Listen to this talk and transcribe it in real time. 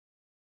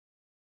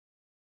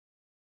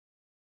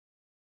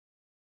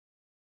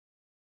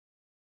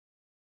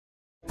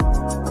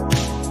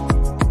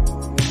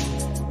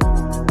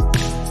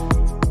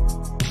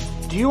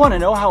Do you want to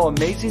know how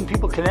amazing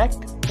people connect?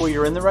 Well,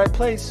 you're in the right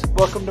place.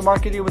 Welcome to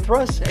Marketing with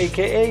Russ,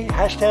 aka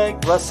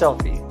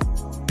 #RussSelfie.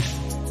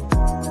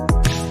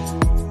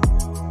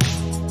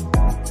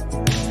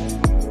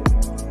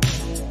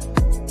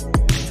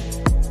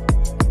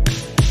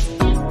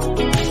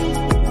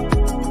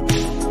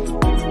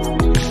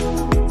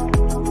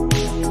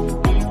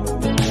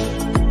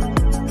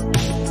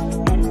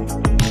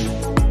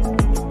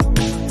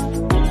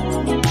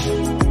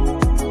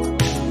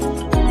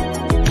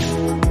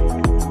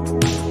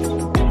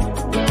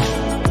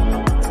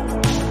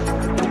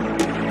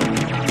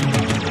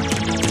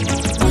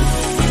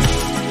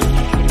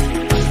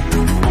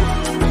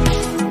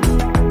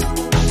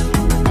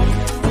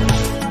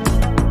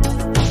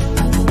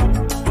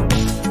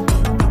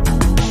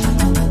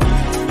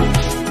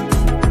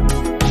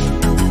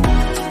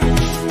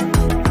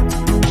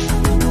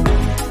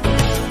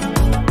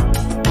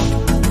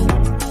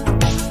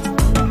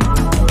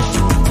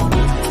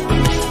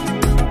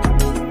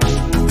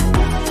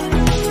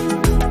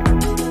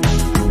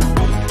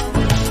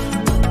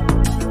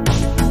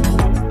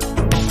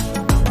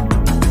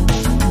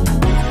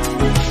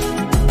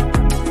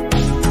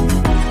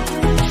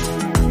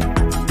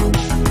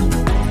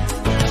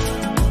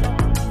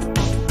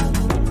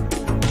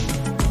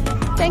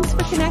 Thanks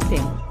for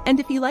connecting. And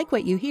if you like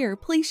what you hear,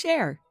 please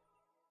share.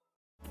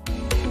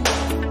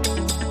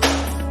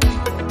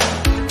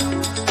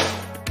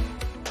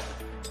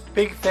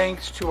 Big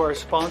thanks to our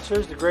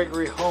sponsors, the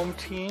Gregory Home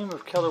team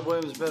of Keller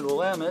Williams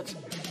Midwillamette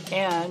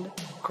and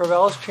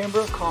Corvallis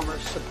Chamber of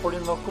Commerce,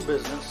 supporting local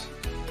business.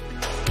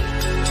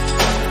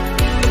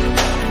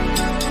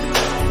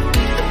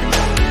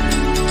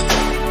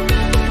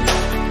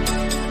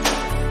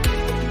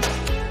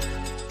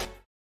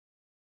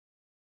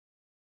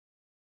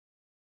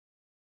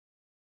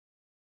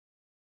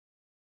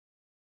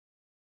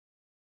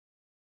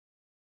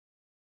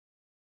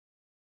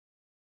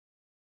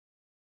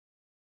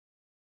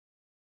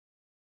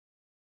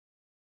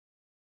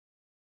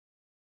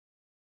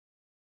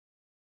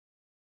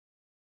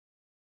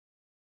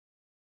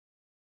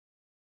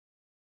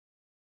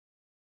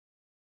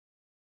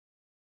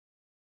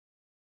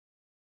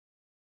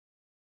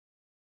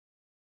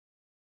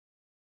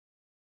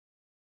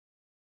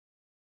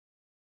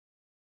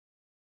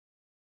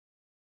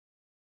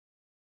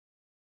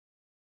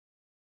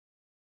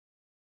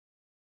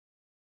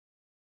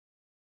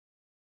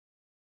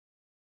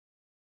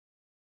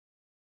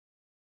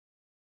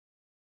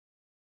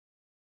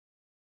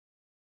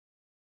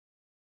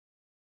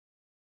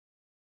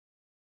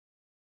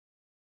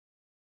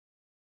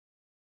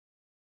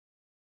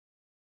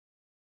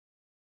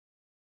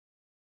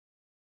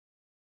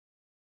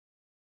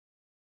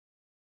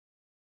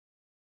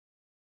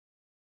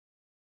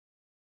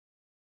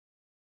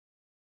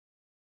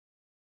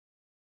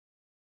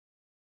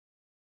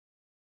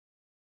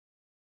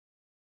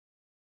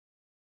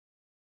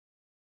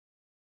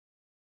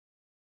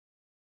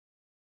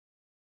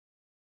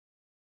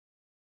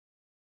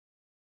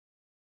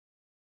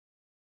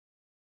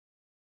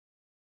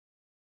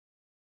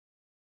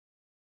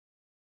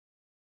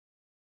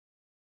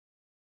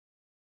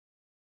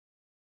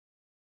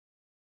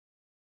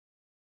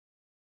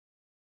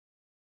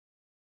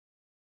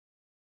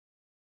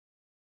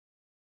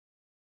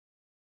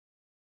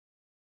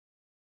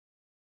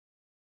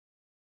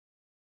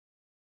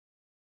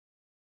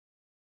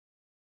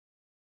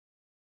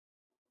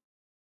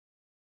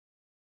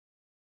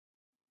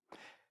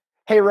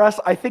 Hey, Russ,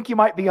 I think you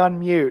might be on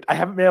mute. I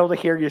haven't been able to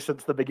hear you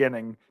since the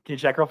beginning. Can you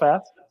check real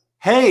fast?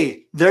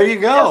 Hey, there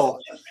you go.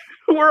 Yes.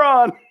 We're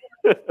on.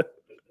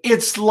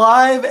 It's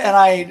live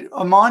and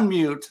I'm on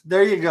mute.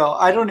 There you go.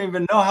 I don't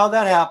even know how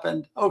that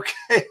happened.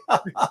 Okay.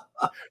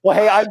 Well,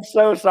 hey, I'm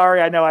so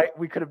sorry. I know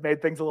we could have made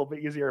things a little bit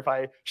easier if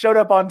I showed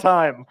up on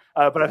time,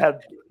 but I've had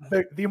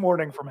the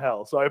morning from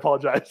hell, so I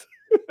apologize.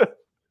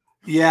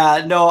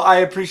 Yeah, no, I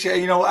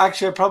appreciate,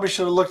 actually I probably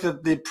should have looked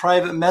at the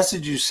private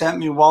message you sent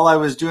me while I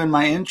was doing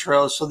my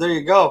intro. So there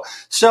you go.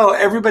 So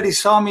everybody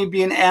saw me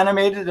being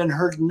animated and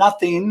heard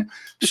nothing.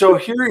 So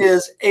here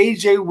is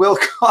AJ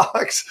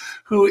Wilcox,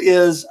 who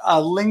is a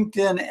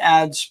LinkedIn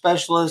ad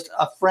specialist,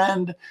 a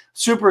friend.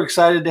 Super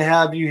excited to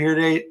have you here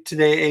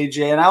today,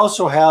 AJ. And I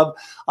also have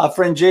a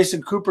friend,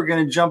 Jason Cooper,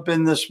 going to jump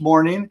in this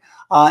morning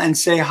and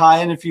say hi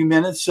in a few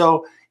minutes.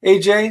 So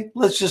AJ,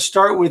 let's just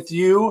start with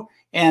you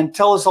and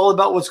tell us all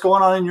about what's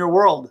going on in your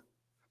world.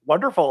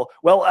 Wonderful.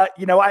 Well,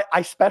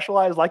 I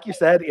specialize, like you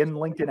said, in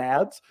LinkedIn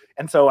ads.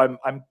 And so I'm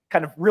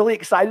kind of really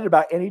excited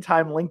about any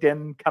time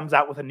LinkedIn comes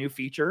out with a new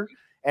feature.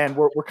 And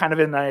we're kind of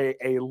in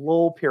a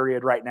lull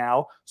period right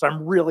now. So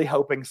I'm really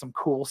hoping some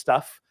cool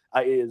stuff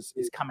is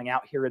coming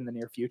out here in the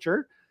near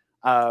future.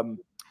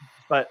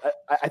 But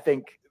I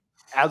think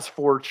as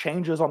for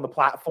changes on the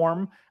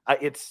platform,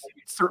 it's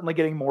certainly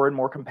getting more and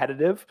more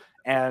competitive,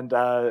 and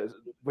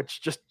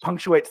which just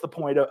punctuates the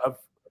point of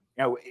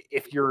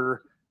if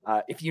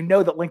you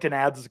know that LinkedIn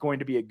ads is going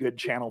to be a good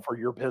channel for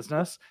your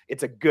business,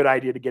 it's a good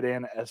idea to get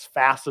in as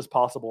fast as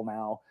possible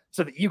now,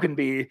 so that you can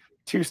be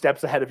 2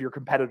 steps ahead of your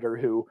competitor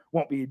who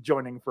won't be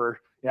joining for,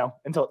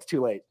 until it's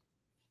too late.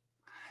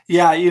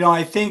 Yeah,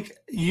 I think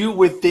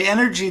with the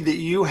energy that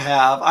you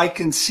have, I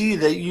can see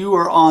that you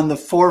are on the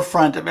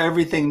forefront of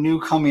everything new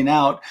coming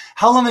out.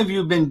 How long have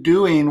you been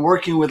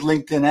working with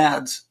LinkedIn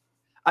ads?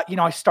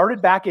 I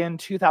started back in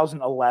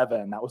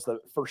 2011. That was the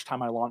first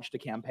time I launched a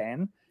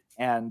campaign.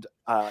 And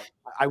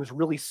I was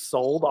really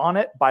sold on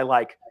it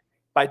by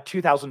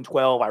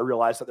 2012. I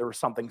realized that there was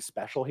something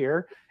special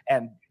here.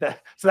 And so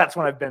that's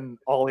when I've been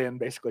all in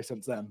basically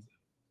since then.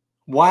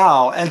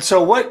 Wow. And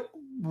so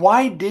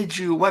why did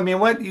you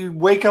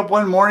wake up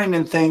one morning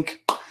and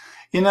think,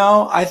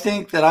 I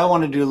think that I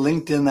want to do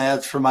LinkedIn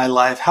ads for my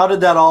life. How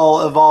did that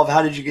all evolve?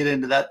 How did you get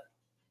into that?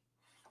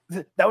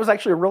 That was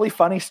actually a really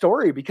funny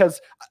story because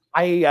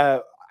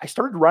I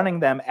started running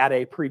them at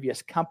a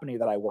previous company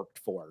that I worked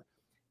for.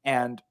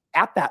 And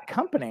at that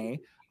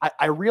company,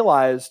 I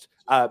realized,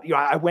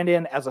 I went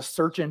in as a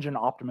search engine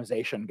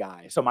optimization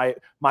guy. So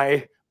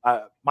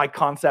my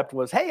concept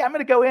was, hey, I'm going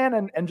to go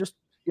in and just,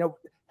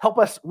 help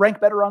us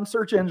rank better on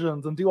search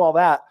engines and do all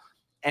that.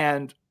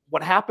 And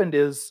what happened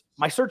is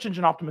my search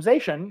engine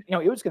optimization,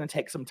 it was going to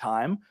take some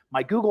time.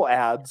 My Google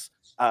ads,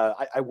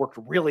 I worked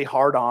really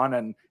hard on,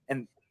 and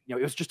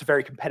it was just a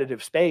very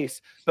competitive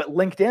space. But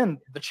LinkedIn,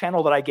 the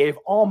channel that I gave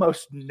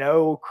almost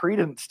no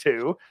credence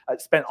to,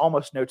 spent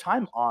almost no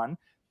time on,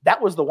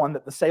 that was the one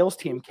that the sales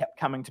team kept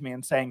coming to me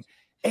and saying,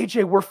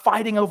 AJ, we're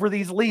fighting over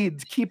these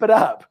leads, keep it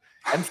up.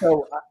 And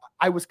so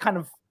I was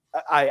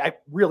I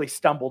really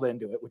stumbled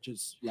into it, which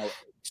is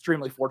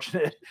extremely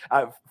fortunate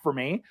for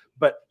me.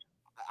 But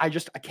I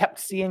kept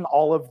seeing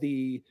all of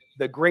the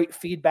great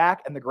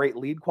feedback and the great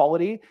lead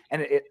quality,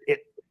 and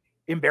it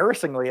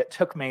embarrassingly, it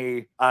took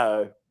me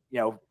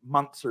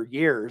months or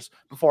years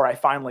before I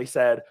finally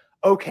said,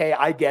 okay,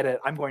 I get it.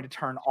 I'm going to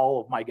turn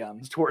all of my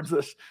guns towards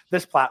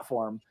this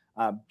platform,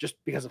 just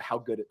because of how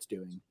good it's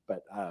doing.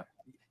 But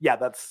yeah,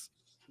 that's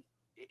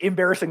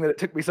embarrassing that it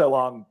took me so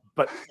long,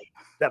 but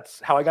that's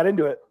how I got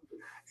into it.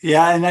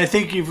 Yeah, and I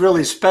think you've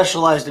really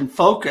specialized and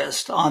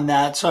focused on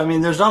that. So,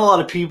 there's not a lot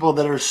of people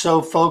that are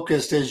so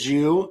focused as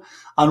you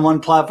on one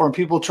platform.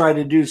 People try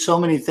to do so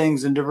many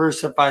things and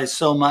diversify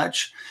so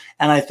much.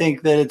 And I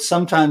think that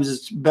sometimes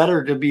it's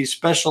better to be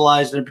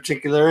specialized in a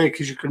particular area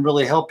because you can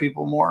really help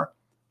people more.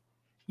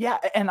 Yeah,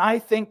 and I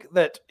think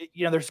that,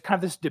 there's kind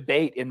of this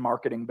debate in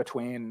marketing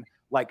between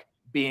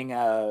being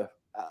a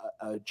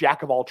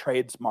jack of all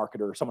trades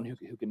marketer, someone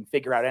who can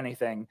figure out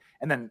anything,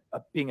 and then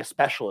being a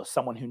specialist,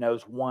 someone who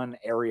knows one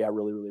area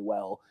really, really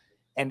well.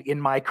 And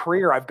in my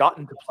career, I've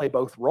gotten to play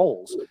both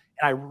roles. And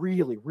I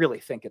really, really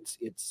think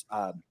it's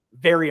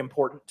very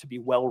important to be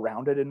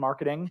well-rounded in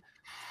marketing.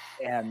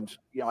 And,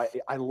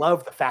 I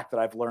love the fact that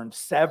I've learned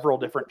several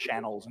different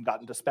channels and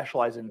gotten to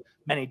specialize in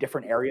many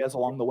different areas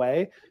along the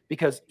way,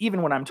 because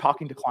even when I'm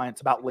talking to clients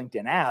about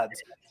LinkedIn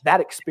ads, that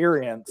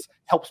experience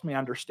helps me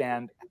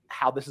understand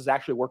how this is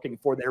actually working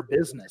for their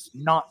business,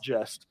 not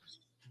just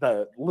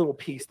the little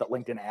piece that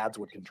LinkedIn ads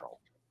would control.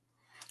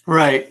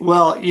 Right.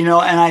 Well,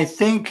 and I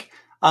think,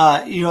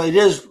 it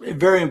is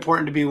very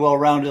important to be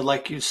well-rounded,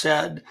 like you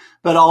said,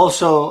 but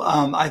also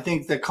I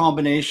think the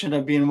combination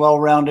of being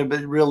well-rounded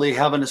but really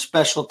having a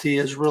specialty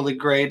is really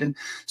great. And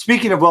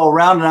speaking of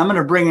well-rounded, I'm going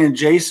to bring in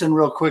Jason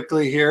real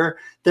quickly here.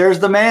 There's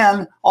the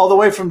man all the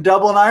way from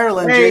Dublin,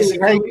 Ireland. Hey,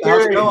 Jason,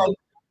 how's it going?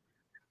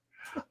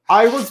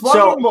 I was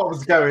wondering what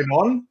was going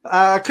on.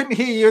 I couldn't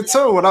hear you at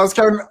all. And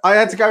I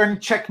had to go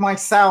and check my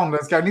sound. I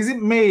was going, is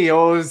it me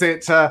or is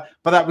it? But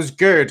that was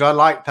good. I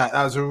like that.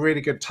 That was a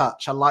really good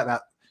touch. I like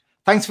that.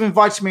 Thanks for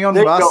inviting me on,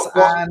 Russ.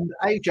 And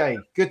AJ,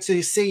 good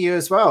to see you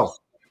as well.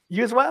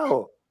 You as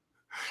well.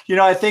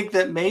 I think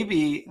that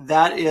maybe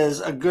that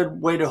is a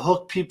good way to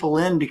hook people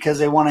in because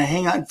they want to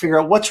hang out and figure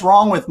out what's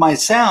wrong with my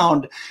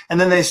sound. And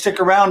then they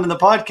stick around in the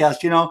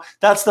podcast.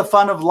 That's the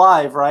fun of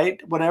live, right?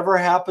 Whatever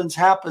happens,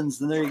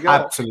 happens. And there you go.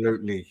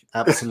 Absolutely.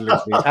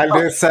 Absolutely. And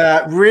it's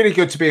really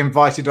good to be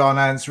invited on.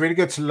 And it's really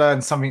good to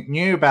learn something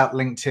new about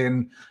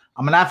LinkedIn.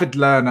 I'm an avid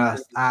learner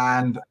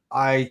and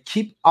I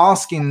keep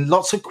asking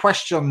lots of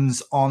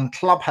questions on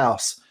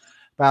Clubhouse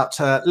about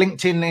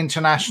LinkedIn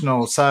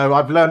International. So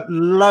I've learned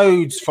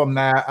loads from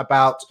there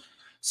about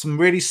some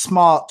really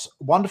smart,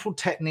 wonderful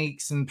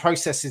techniques and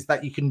processes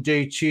that you can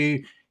do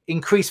to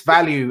increase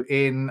value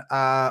in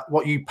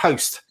what you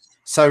post.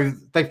 So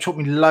they've taught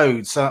me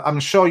loads. So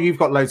I'm sure you've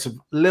got loads of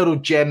little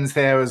gems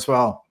there as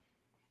well.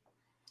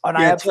 And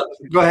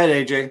go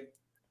ahead, AJ.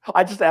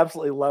 I just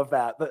absolutely love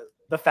that.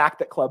 The fact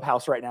that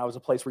Clubhouse right now is a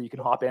place where you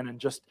can hop in and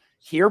just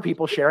hear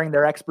people sharing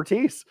their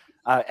expertise.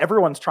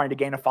 Everyone's trying to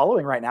gain a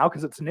following right now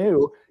because it's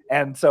new.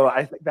 And so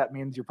I think that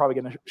means you're probably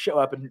going to show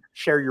up and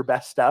share your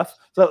best stuff.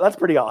 So that's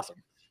pretty awesome.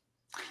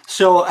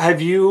 So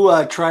have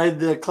you tried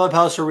the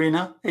Clubhouse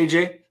Arena,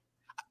 AJ?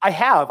 I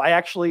have.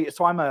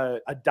 So I'm a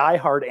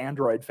diehard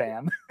Android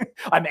fan.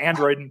 I'm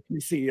Android and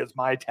PC as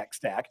my tech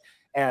stack.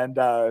 And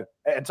so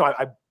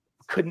I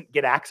couldn't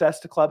get access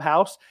to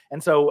Clubhouse.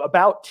 And so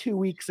about 2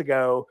 weeks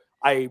ago,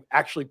 I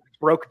actually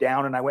broke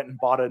down and I went and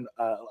bought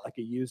like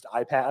a used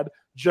iPad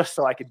just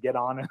so I could get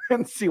on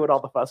and see what all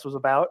the fuss was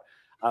about.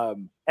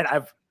 And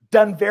I've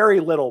done very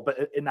little,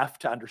 but enough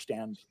to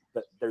understand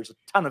that there's a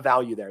ton of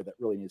value there that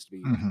really needs to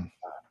be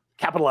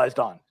capitalized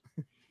on.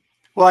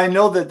 Well, I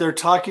know that they're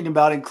talking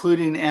about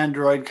including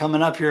Android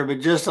coming up here, but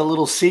just a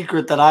little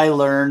secret that I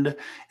learned,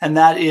 and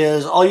that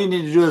is all you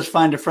need to do is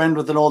find a friend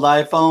with an old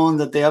iPhone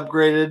that they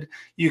upgraded.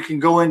 You can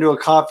go into a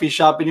coffee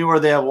shop anywhere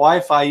they have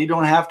Wi-Fi. You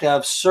don't have to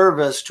have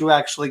service to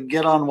actually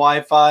get on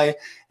Wi-Fi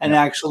and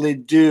actually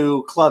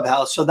do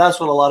Clubhouse. So that's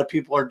what a lot of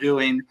people are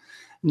doing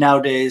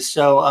nowadays.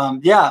 So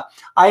yeah,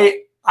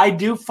 I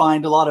do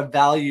find a lot of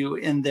value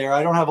in there.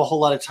 I don't have a whole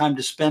lot of time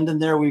to spend in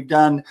there. We've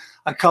done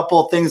a couple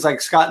of things like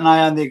Scott and I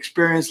on the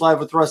Experience Live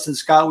with Russ and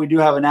Scott. We do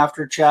have an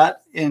after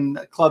chat in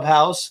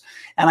Clubhouse.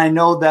 And I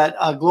know that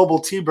Global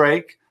Tea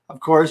Break, of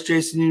course,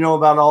 Jason, you know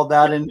about all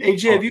that. And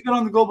AJ, have you been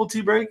on the Global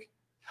Tea Break?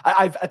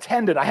 I've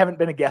attended. I haven't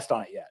been a guest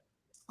on it yet.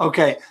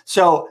 Okay,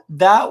 so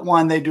that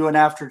one, they do an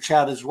after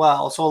chat as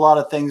well. So a lot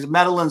of things.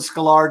 Madeline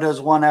Scalar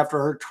does one after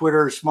her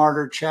Twitter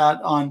Smarter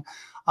chat on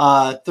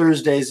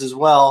Thursdays as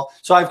well.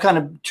 So I've kind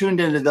of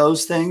tuned into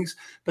those things,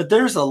 but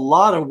there's a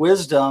lot of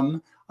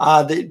wisdom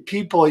that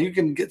people, you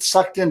can get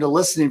sucked into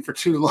listening for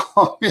too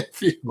long.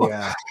 If you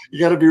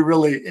got to be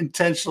really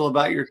intentional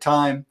about your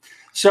time.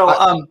 So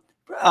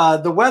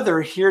the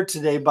weather here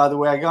today, by the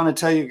way, I got to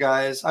tell you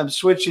guys, I'm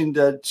switching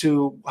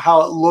to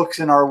how it looks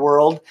in our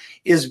world,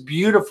 is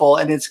beautiful.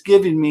 And it's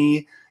giving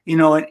me,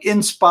 an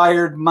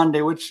inspired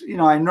Monday, which,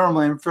 I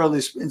normally am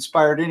fairly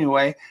inspired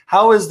anyway.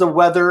 How is the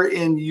weather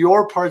in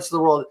your parts of the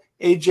world?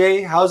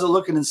 AJ, how's it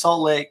looking in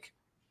Salt Lake?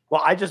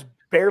 Well, I just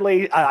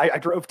barely, I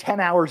drove 10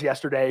 hours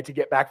yesterday to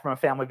get back from a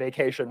family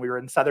vacation. We were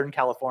in Southern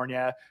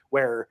California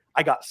where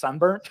I got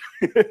sunburnt,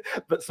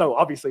 but so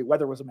obviously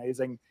weather was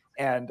amazing.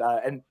 And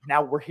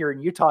now we're here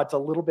in Utah. It's a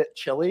little bit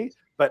chilly,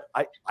 but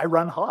I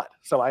run hot.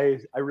 So I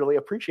really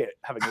appreciate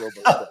having a little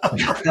bit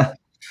of it.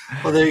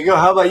 Well, there you go.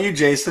 How about you,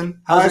 Jason?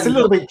 It's a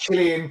little bit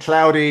chilly and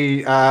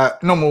cloudy,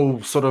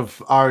 normal sort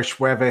of Irish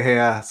weather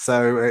here.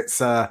 So it's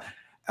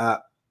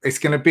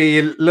going to be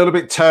a little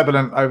bit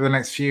turbulent over the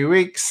next few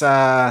weeks.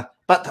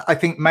 But I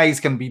think May's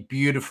going to be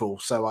beautiful.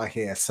 So I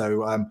hear.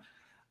 So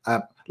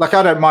I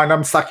don't mind.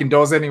 I'm stuck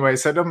indoors anyway,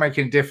 so it doesn't make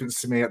any difference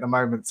to me at the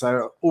moment.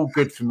 So all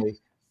good for me.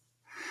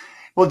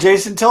 Well,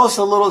 Jason, tell us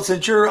a little,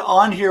 since you're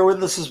on here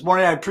with us this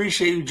morning, I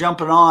appreciate you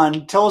jumping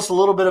on. Tell us a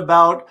little bit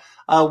about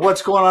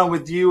what's going on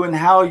with you and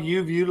how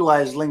you've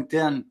utilized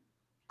LinkedIn.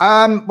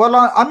 Well,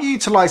 I'm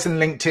utilizing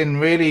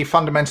LinkedIn really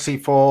fundamentally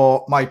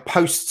for my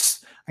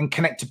posts and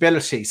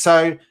connectability.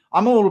 So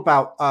I'm all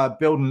about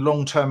building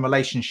long-term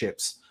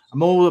relationships.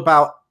 I'm all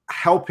about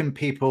helping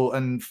people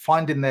and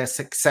finding their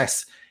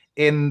success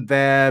in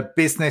their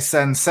business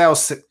and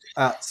sales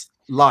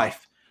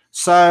life.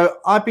 So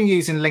I've been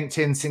using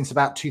LinkedIn since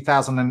about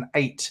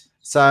 2008.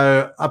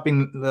 So I've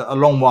been a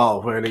long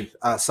while, really.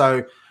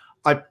 So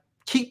I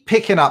keep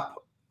picking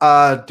up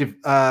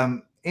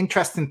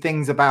interesting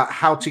things about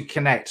how to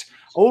connect.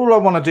 All I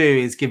want to do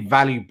is give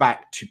value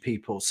back to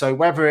people. So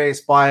whether it's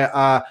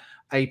by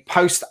a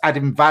post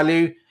adding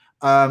value,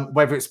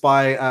 whether it's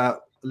by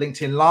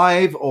LinkedIn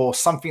Live or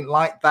something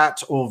like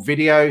that, or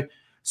video,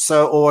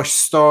 or a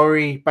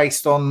story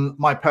based on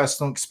my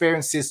personal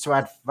experiences to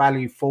add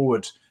value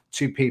forward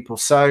to people.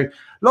 So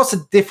lots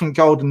of different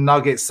golden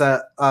nuggets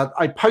that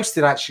I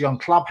posted actually on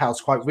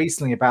Clubhouse quite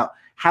recently about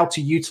how to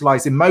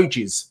utilize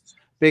emojis,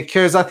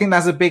 because I think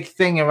that's a big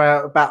thing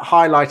about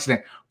highlighting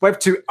it, whether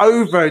to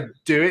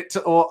overdo it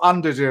or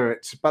underdo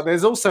it. But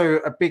there's also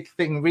a big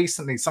thing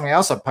recently, something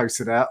else I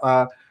posted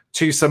out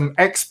to some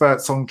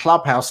experts on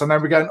Clubhouse, and they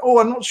were going,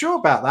 I'm not sure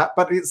about that,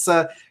 but it's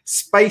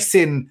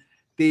spacing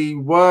the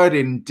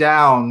wording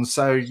down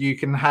so you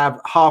can have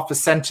half a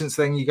sentence,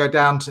 then you go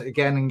down to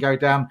again and go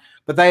down.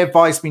 But they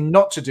advised me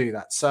not to do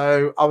that.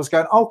 So I was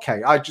going,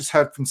 okay, I just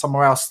heard from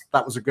somewhere else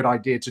that was a good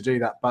idea to do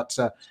that. But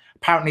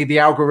apparently the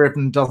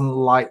algorithm doesn't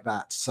like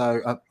that.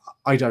 So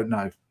I don't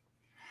know.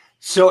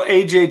 So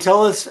AJ,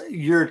 tell us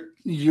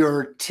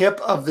your tip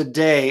of the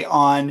day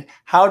on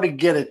how to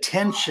get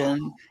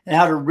attention and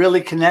how to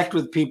really connect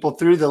with people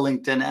through the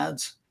LinkedIn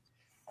ads.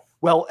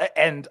 Well,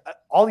 and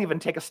I'll even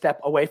take a step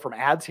away from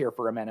ads here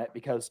for a minute,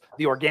 because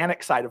the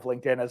organic side of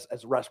LinkedIn,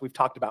 as Russ, we've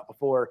talked about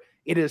before,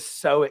 it is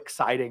so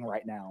exciting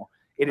right now.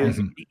 It is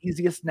the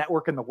easiest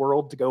network in the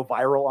world to go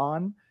viral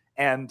on.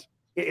 And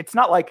it's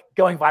not like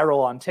going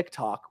viral on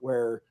TikTok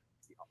where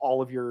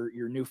all of your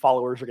new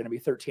followers are going to be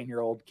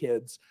 13-year-old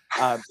kids.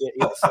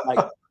 It's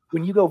like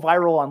when you go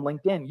viral on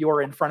LinkedIn, you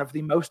are in front of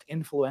the most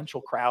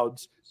influential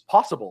crowds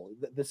possible.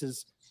 This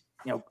is,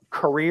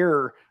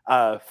 career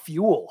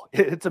fuel.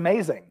 It's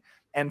amazing.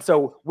 And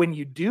so when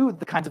you do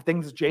the kinds of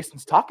things that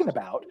Jason's talking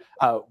about,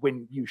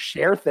 when you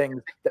share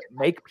things that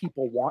make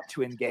people want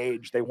to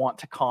engage, they want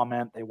to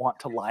comment, they want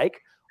to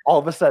like, all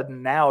of a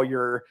sudden now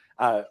your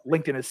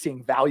LinkedIn is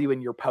seeing value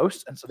in your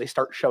posts. And so they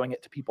start showing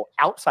it to people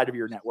outside of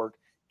your network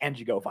and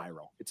you go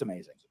viral. It's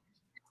amazing.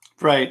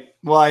 Right.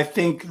 Well, I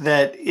think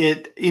that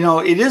it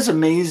is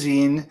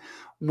amazing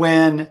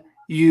when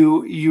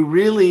you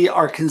really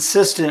are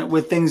consistent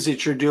with things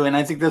that you're doing.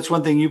 I think that's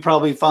one thing you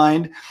probably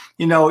find,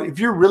 if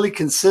you're really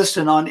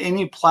consistent on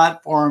any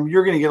platform,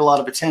 you're going to get a lot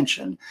of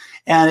attention.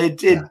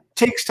 And it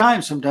takes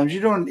time sometimes.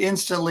 You don't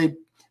instantly,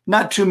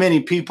 not too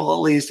many people at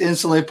least,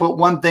 instantly put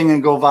one thing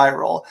and go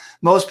viral.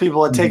 Most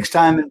people, it takes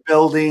time in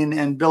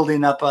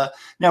building up a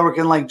network.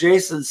 And like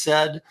Jason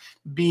said,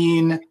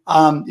 being,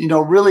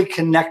 really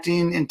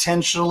connecting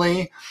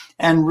intentionally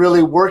and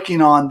really working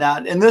on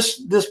that. And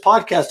this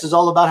podcast is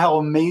all about how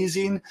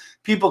amazing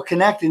people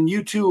connect. And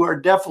you two are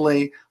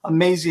definitely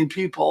amazing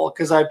people,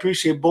 because I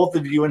appreciate both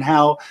of you and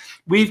how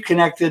we've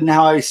connected and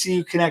how I see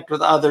you connect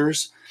with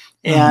others.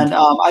 And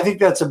I think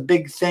that's a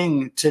big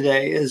thing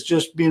today, is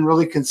just being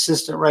really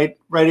consistent. Right,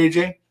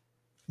 AJ?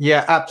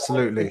 Yeah,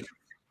 absolutely.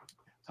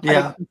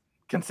 Yeah.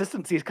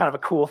 Consistency is kind of a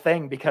cool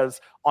thing,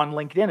 because on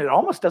LinkedIn, it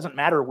almost doesn't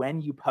matter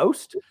when you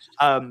post.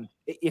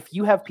 If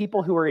you have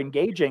people who are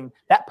engaging,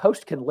 that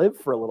post can live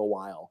for a little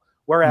while.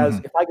 Whereas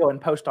if I go and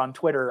post on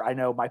Twitter, I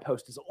know my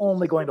post is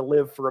only going to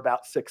live for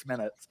about 6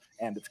 minutes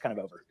and it's kind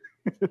of over.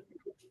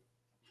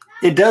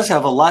 It does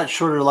have a lot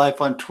shorter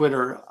life on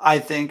Twitter, I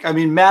think. I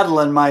mean,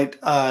 Madeline might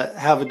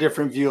have a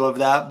different view of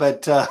that,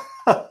 but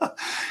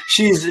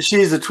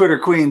she's a Twitter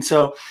queen.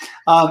 So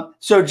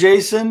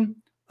Jason,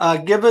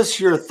 give us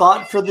your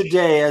thought for the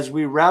day as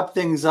we wrap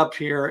things up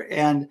here,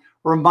 and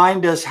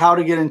remind us how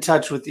to get in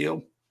touch with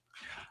you.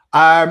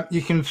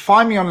 You can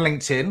find me on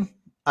LinkedIn.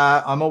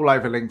 I'm all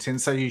over LinkedIn,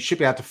 so you should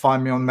be able to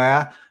find me on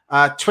there.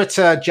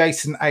 Twitter,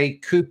 Jason A.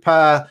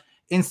 Cooper.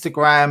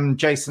 Instagram,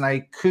 Jason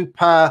A.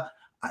 Cooper.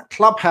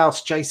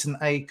 Clubhouse, Jason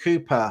A.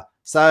 Cooper.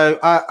 So,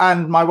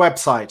 and my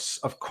website,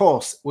 of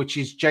course, which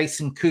is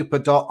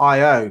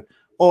jasoncooper.io,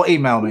 or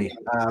email me,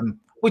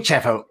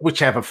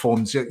 whichever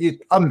forms.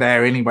 I'm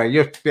there anyway.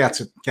 You'll be able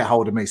to get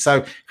hold of me. So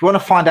if you want to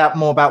find out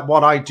more about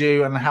what I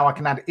do and how I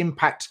can add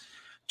impact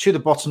to the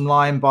bottom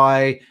line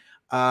by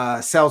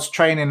sales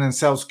training and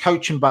sales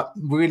coaching, but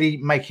really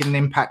making an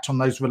impact on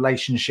those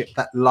relationships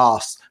that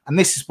last. And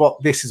this is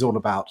what this is all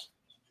about.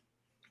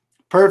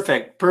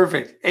 Perfect.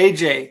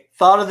 AJ,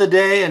 thought of the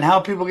day and how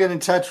people get in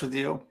touch with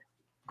you.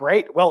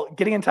 Great. Well,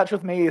 getting in touch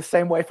with me is the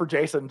same way for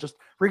Jason. Just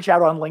reach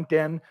out on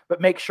LinkedIn, but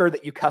make sure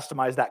that you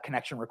customize that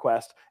connection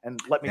request and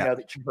let me know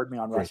that you heard me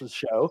on Russ's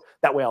show.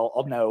 That way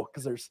I'll know,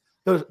 because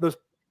there's those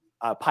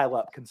pile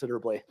up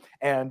considerably.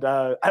 And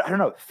I don't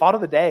know, thought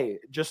of the day,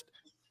 just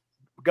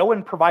go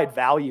and provide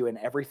value in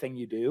everything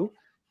you do.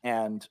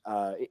 And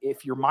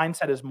if your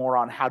mindset is more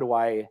on how do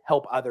I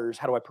help others,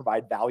 how do I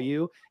provide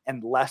value,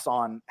 and less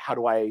on how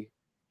do I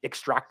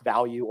extract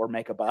value or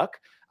make a buck,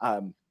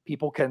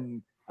 people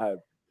can a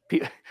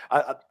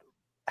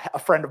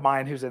friend of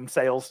mine who's in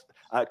sales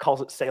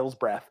calls it sales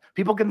breath.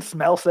 People can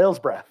smell sales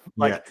breath,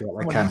 like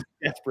when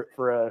desperate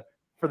for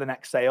the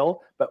next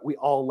sale. But we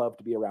all love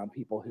to be around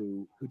people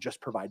who just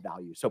provide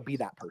value. So be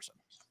that person.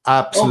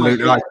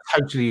 Absolutely. I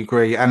totally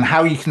agree. And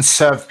how you can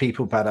serve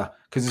people better,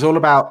 because it's all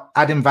about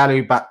adding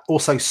value, but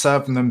also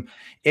serving them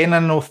in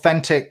an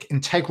authentic,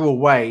 integral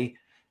way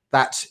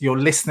that you're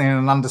listening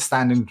and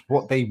understanding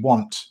what they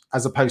want,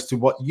 as opposed to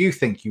what you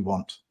think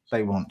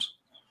they want.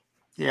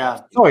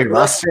 Yeah. Sorry,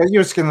 Russ. You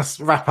were just going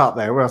to wrap up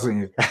there,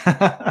 wasn't you?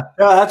 Yeah,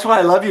 that's why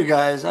I love you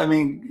guys. I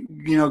mean,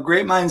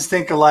 great minds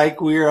think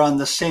alike. We are on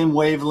the same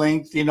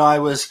wavelength. When I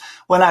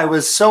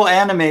was so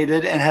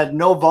animated and had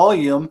no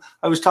volume,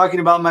 I was talking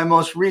about my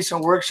most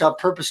recent workshop,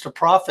 Purpose to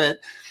Profit,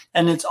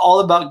 and it's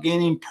all about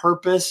gaining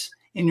purpose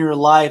in your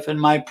life. And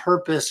my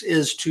purpose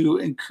is to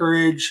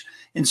encourage,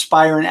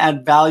 inspire, and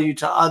add value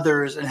to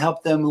others and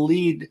help them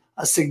lead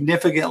a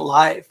significant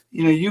life.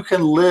 You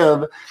can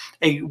live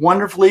a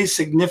wonderfully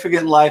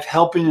significant life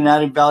helping and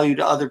adding value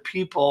to other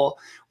people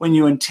when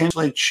you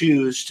intentionally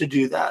choose to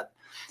do that.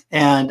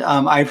 And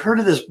I've heard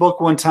of this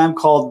book one time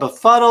called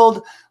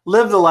Befuddled,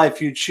 Live the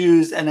Life You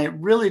Choose. And it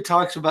really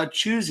talks about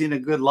choosing a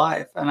good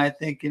life. And I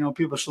think,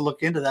 people should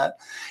look into that.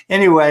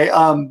 Anyway,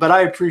 but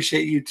I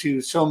appreciate you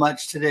two so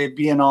much today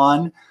being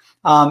on.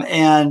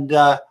 And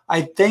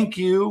I thank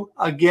you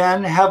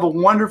again. Have a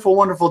wonderful,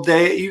 wonderful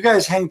day. You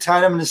guys hang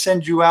tight. I'm going to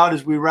send you out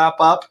as we wrap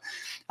up.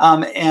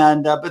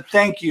 But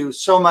thank you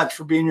so much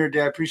for being here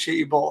today. I appreciate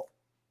you both.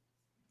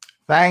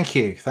 Thank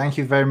you. Thank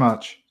you very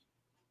much.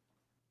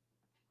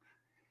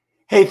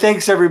 Hey,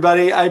 thanks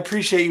everybody. I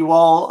appreciate you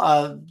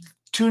all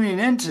tuning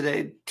in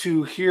today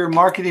to hear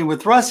Marketing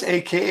with Russ,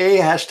 aka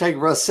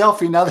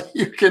 #RussSelfie. Now that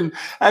you can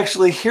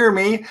actually hear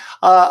me,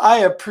 I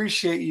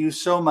appreciate you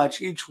so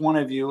much, each one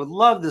of you.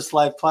 Love this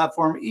live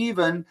platform,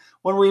 even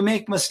when we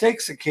make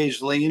mistakes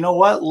occasionally. You know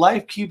what?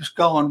 Life keeps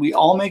going. We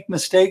all make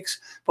mistakes,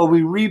 but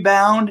we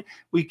rebound.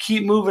 We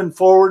keep moving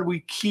forward. We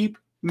keep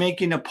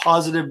making a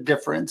positive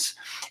difference.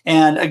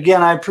 And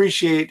again, I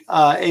appreciate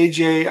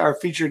AJ, our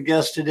featured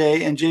guest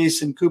today, and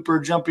Jason Cooper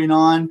jumping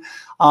on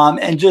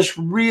and just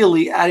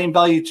really adding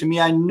value to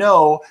me. I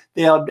know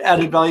they have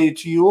added value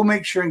to you. We'll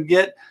make sure and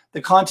get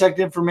the contact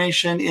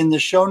information in the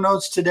show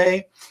notes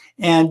today.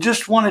 And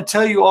just want to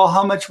tell you all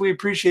how much we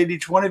appreciate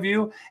each one of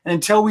you. And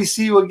until we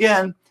see you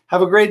again,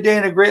 have a great day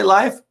and a great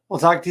life. We'll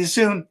talk to you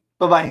soon.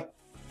 Bye-bye.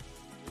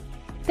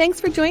 Thanks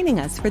for joining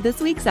us for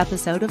this week's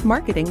episode of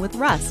Marketing with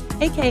Russ,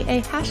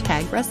 aka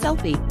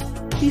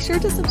 #RussSelfie. Be sure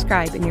to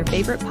subscribe in your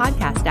favorite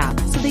podcast app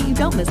so that you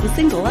don't miss a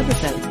single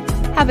episode.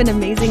 Have an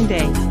amazing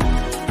day.